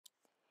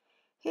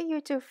Hey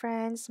YouTube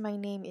friends, my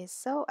name is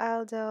Sew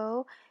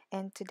Aldo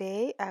and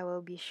today I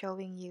will be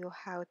showing you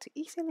how to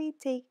easily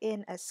take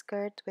in a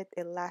skirt with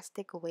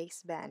elastic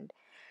waistband.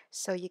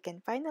 So you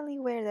can finally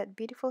wear that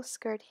beautiful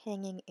skirt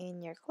hanging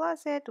in your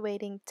closet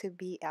waiting to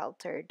be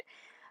altered.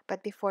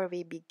 But before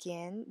we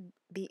begin,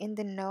 be in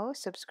the know,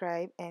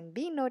 subscribe, and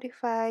be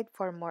notified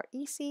for more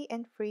easy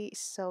and free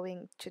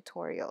sewing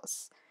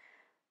tutorials.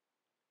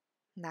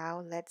 Now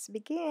let's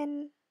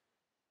begin!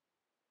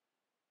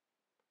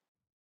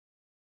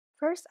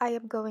 First, I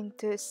am going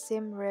to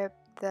seam rip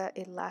the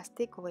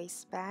elastic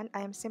waistband.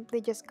 I am simply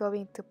just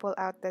going to pull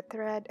out the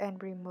thread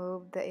and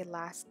remove the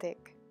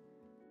elastic.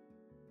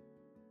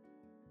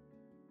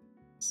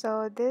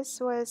 So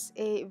this was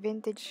a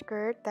vintage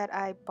skirt that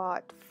I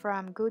bought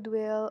from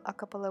Goodwill a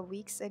couple of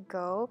weeks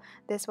ago.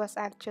 This was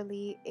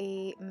actually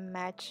a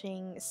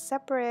matching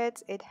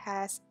separate. It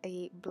has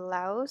a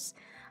blouse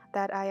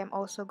that I am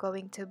also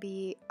going to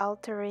be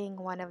altering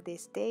one of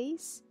these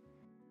days.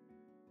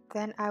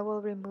 Then I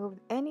will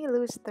remove any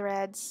loose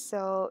threads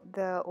so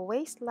the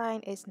waistline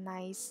is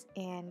nice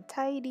and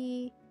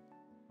tidy.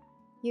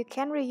 You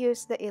can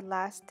reuse the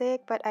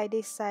elastic, but I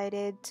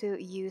decided to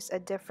use a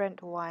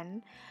different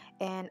one,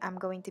 and I'm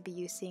going to be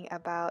using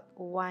about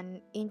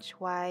 1 inch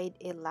wide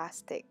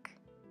elastic.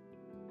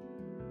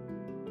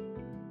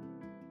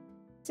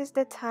 This is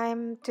the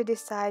time to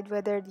decide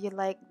whether you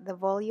like the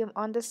volume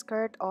on the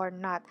skirt or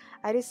not.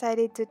 I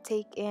decided to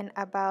take in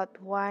about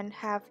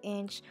 1/2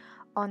 inch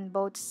on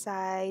both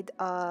sides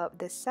of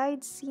the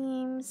side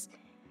seams.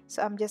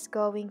 So I'm just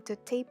going to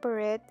taper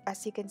it.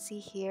 As you can see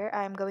here,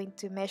 I'm going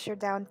to measure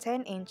down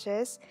 10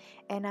 inches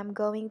and I'm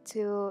going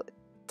to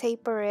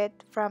taper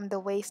it from the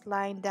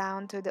waistline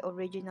down to the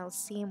original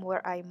seam where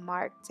I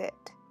marked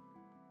it.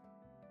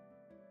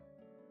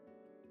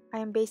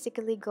 I'm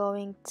basically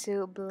going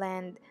to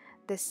blend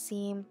the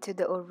seam to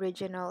the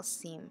original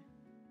seam.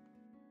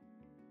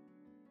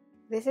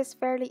 This is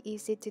fairly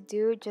easy to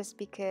do just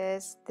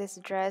because this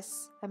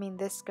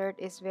skirt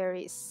is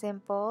very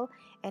simple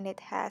and it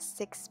has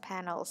 6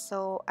 panels,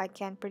 so I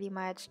can pretty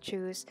much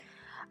choose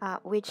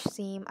which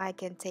seam I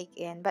can take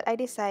in, but I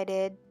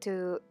decided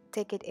to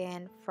take it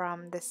in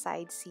from the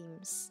side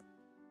seams.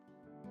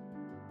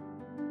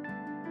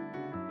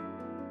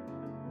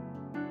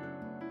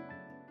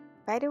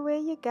 By the way,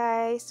 you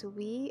guys,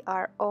 we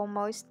are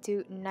almost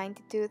to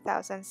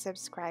 92,000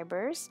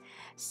 subscribers.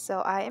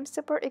 So I am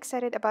super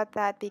excited about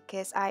that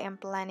because I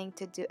am planning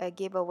to do a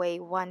giveaway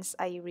once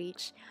I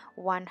reach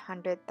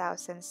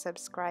 100,000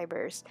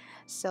 subscribers.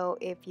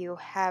 So if you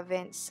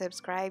haven't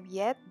subscribed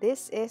yet,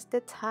 this is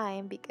the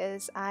time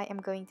because I am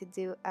going to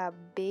do a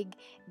big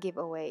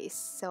giveaway.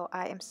 So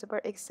I am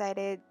super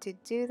excited to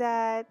do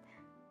that.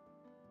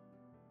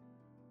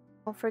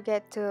 Don't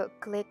forget to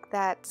click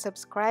that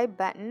subscribe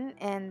button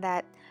and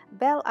that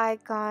bell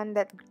icon,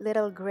 that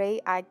little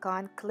gray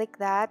icon. Click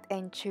that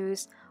and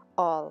choose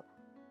all.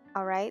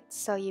 Alright,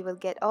 so you will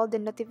get all the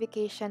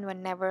notification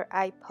whenever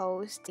I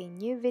post a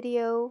new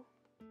video.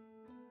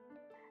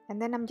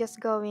 And then I'm just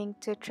going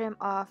to trim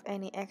off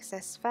any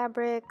excess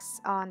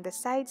fabrics on the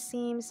side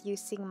seams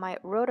using my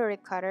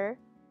rotary cutter.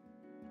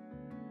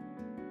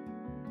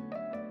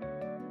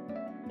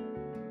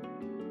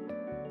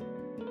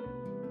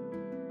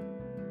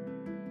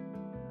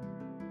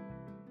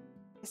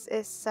 This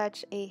is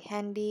such a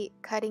handy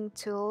cutting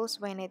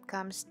tools when it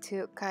comes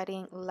to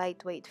cutting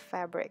lightweight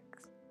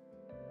fabrics.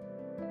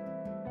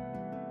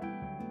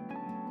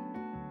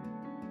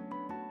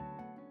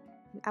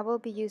 I will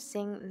be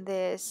using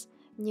this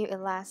new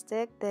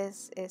elastic.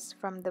 This is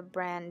from the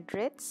brand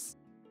Dritz.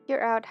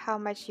 Figure out how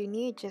much you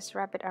need, just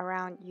wrap it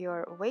around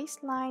your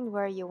waistline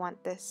where you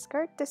want the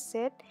skirt to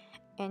sit,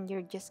 and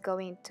you're just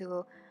going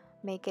to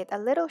make it a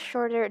little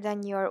shorter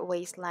than your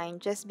waistline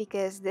just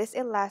because this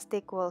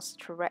elastic will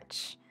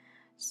stretch.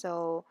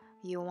 So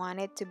you want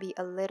it to be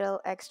a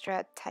little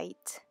extra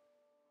tight,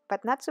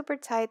 but not super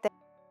tight that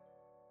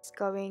it's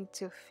going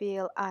to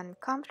feel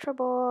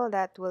uncomfortable,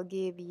 that will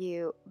give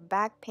you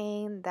back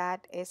pain.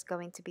 That is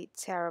going to be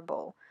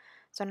terrible.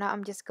 So now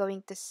I'm just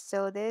going to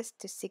sew this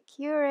to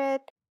secure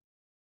it.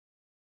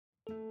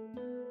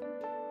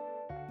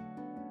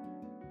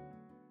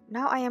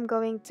 Now I am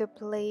going to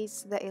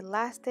place the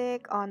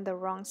elastic on the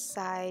wrong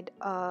side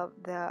of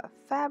the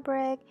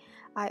fabric.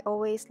 I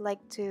always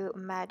like to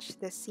match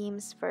the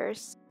seams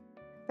first,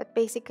 but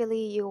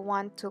basically you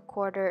want to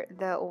quarter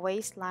the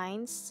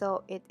waistline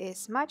so it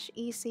is much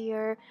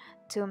easier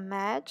to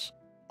match,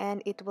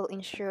 and it will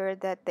ensure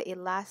that the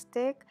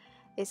elastic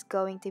is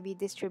going to be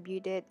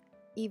distributed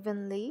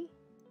evenly.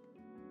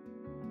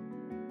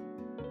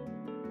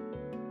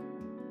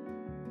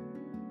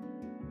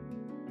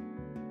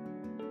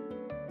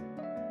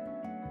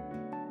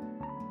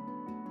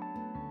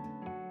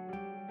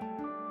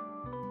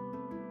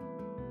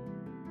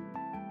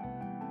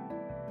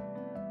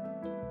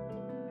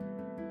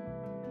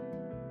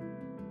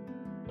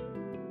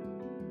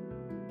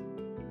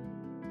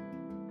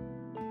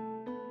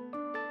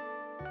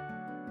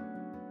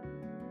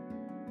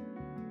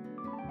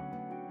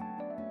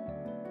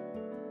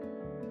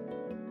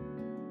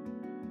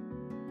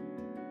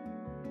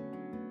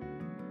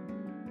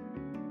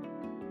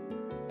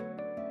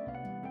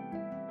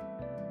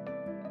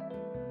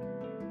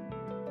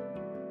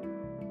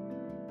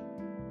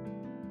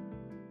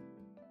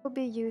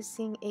 Be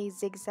using a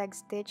zigzag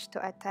stitch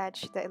to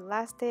attach the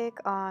elastic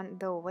on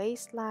the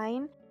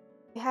waistline.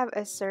 If you have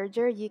a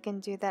serger, you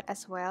can do that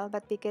as well,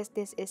 but because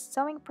this is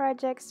sewing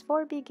projects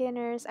for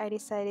beginners, I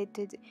decided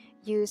to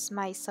use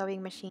my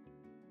sewing machine.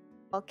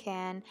 You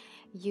can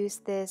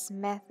use this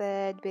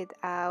method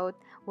without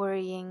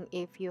worrying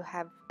if you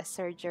have a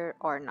serger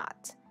or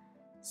not.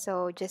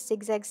 So just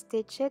zigzag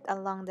stitch it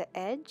along the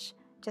edge,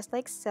 just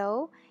like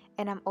so.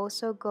 And I'm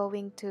also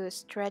going to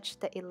stretch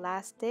the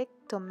elastic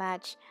to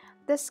match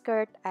the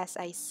skirt as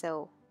I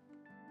sew.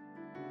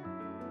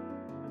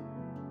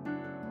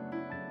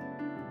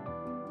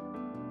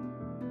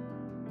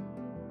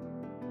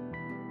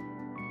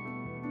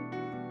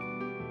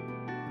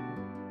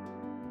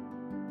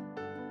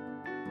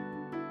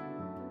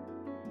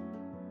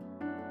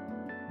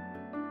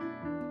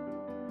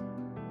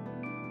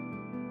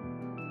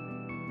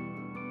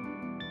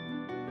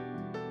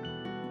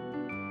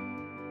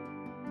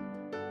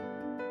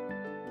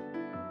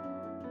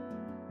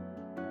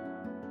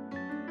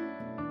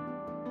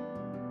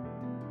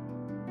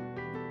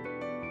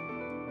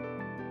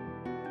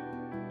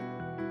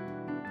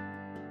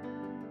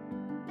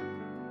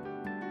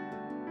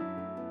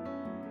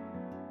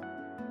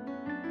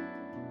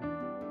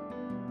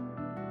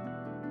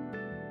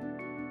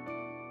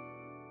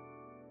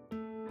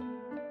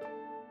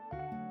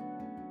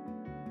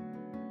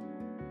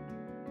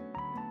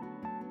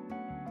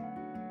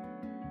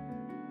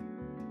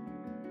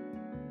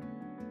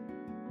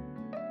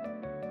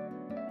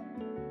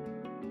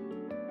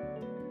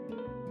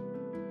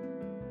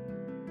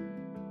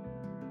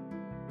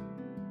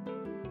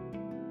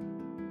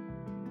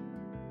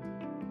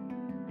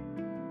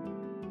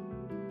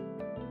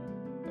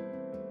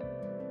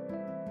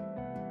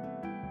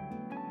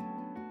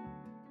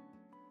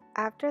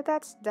 After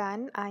that's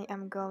done, I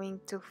am going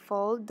to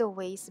fold the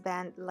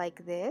waistband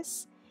like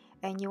this.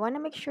 And you want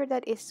to make sure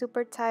that it's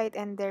super tight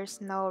and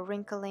there's no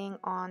wrinkling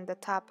on the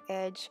top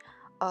edge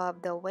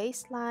of the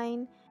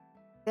waistline.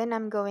 Then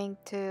I'm going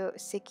to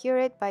secure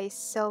it by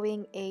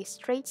sewing a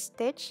straight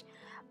stitch,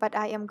 but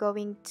I am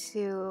going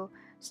to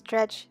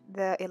stretch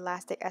the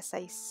elastic as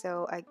I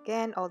sew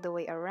again all the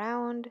way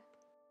around.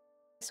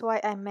 That's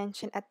why I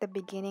mentioned at the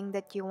beginning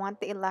that you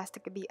want the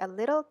elastic to be a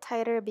little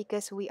tighter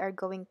because we are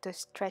going to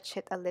stretch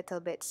it a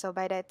little bit. So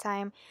by the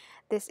time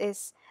this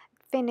is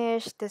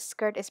finished, the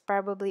skirt is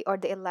probably, or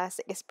the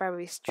elastic is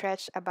probably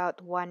stretched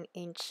about 1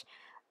 inch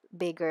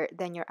bigger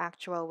than your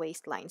actual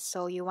waistline.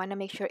 So you want to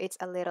make sure it's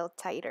a little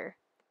tighter.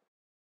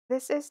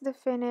 This is the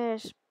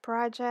finished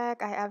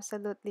project. I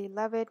absolutely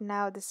love it.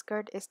 Now the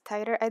skirt is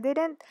tighter. I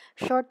didn't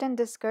shorten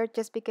the skirt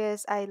just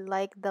because I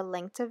like the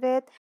length of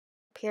it.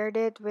 Paired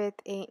it with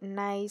a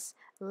nice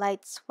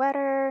light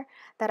sweater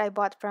that I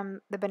bought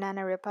from the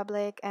Banana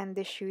Republic, and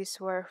the shoes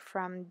were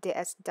from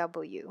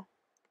DSW.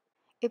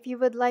 If you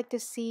would like to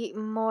see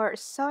more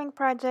sewing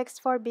projects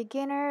for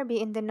beginner, be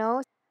in the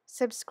know,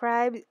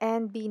 subscribe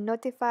and be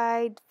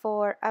notified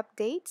for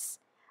updates.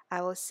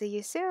 I will see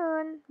you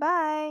soon.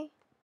 Bye!